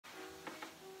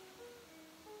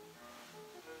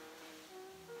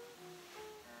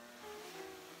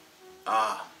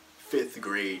Fifth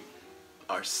grade,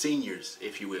 our seniors,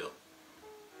 if you will.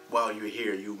 While you're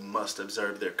here, you must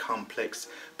observe their complex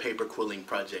paper quilling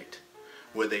project,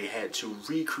 where they had to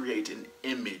recreate an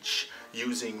image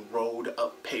using rolled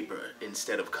up paper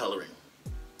instead of coloring.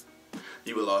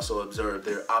 You will also observe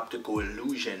their optical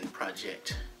illusion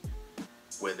project,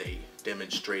 where they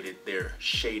demonstrated their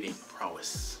shading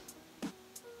prowess.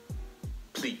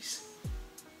 Please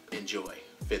enjoy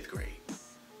fifth grade.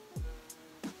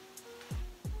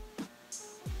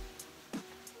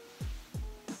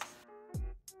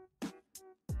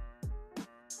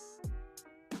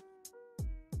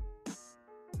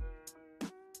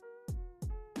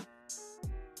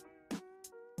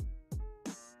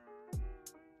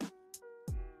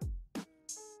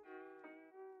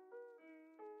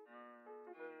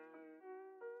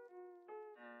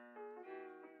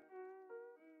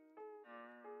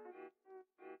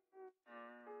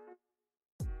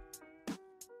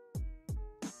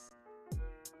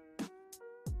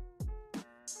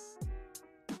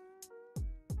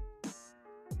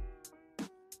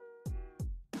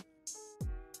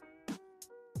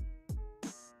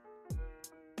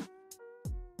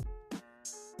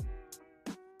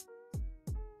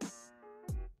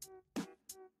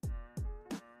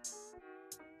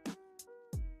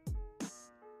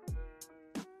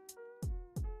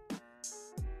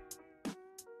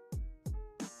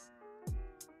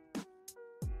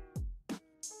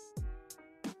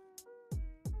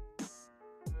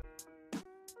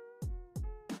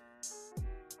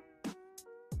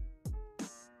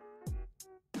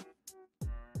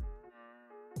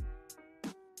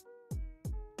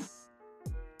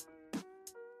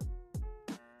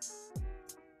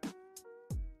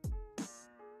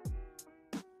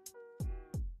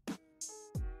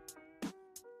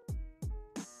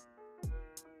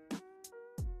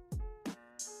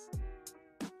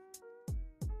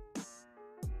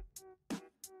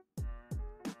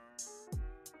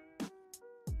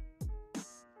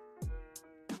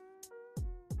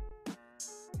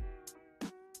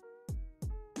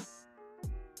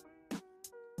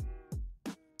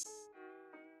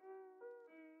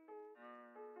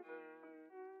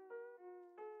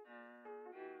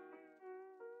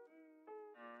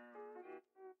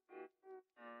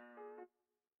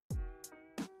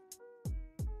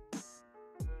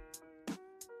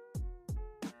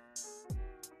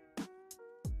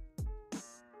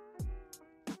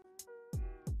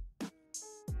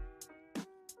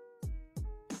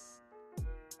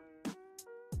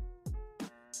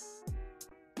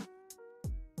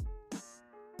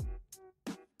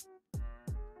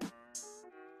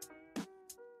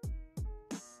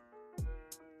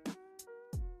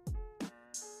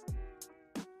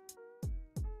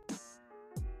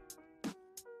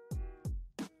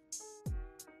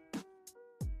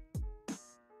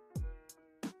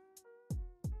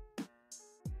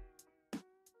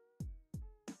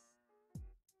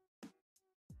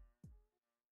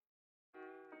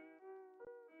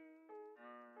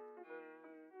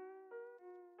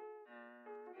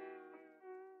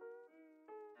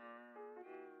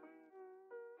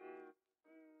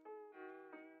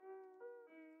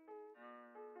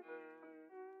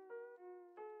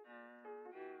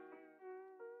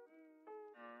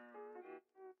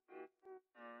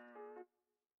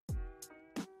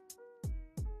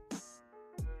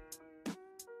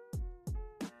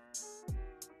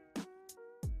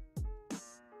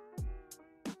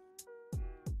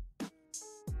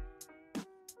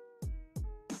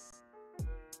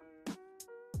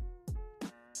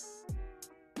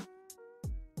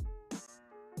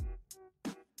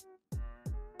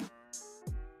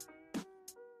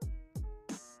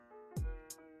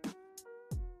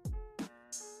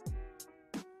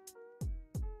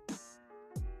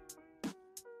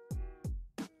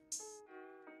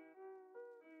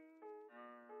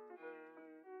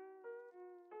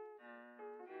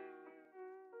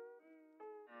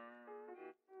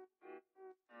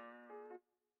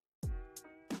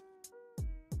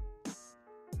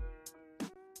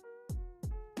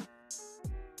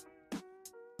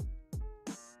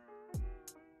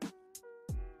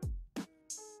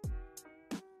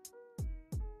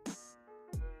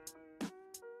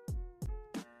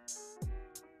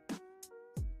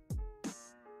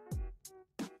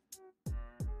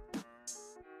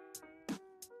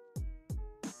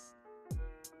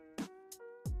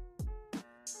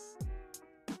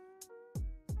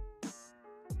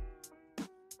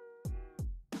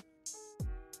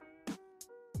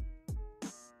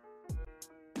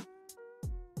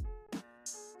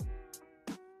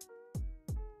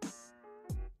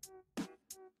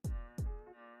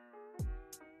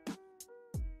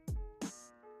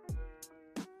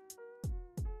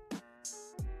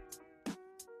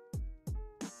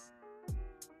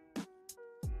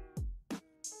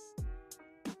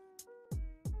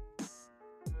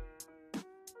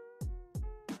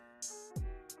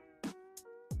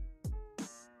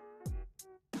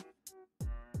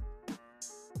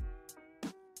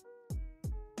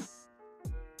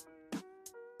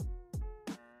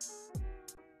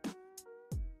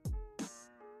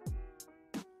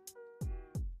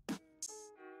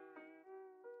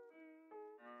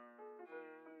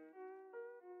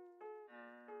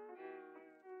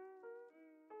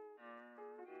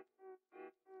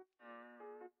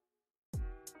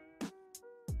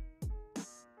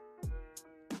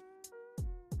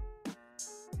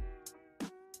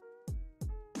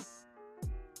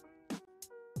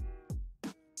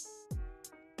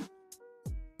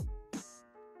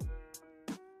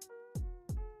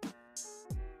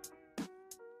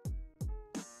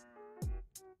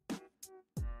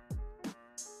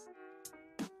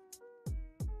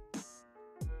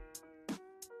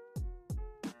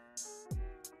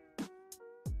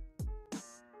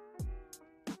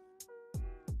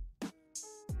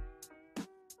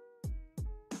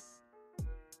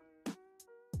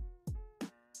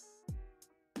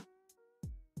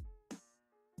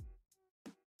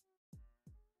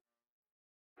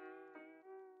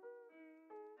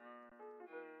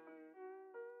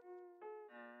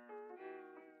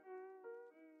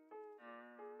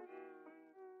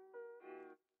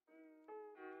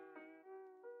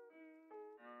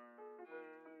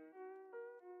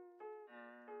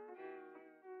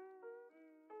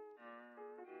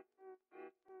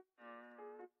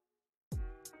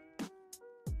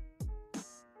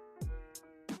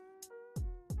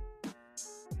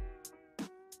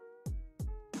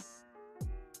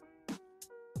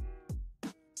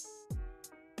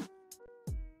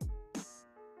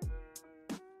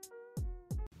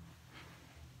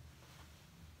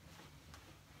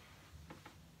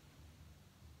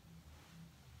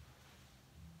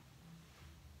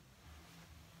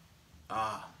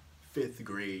 Fifth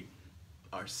grade,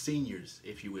 our seniors,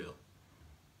 if you will.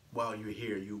 While you're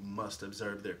here, you must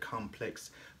observe their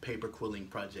complex paper quilling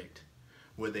project,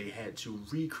 where they had to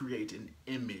recreate an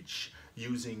image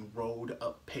using rolled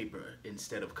up paper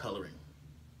instead of coloring.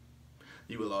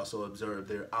 You will also observe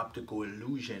their optical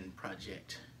illusion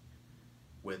project,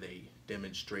 where they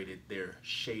demonstrated their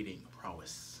shading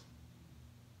prowess.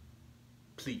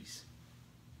 Please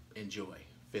enjoy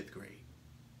fifth grade.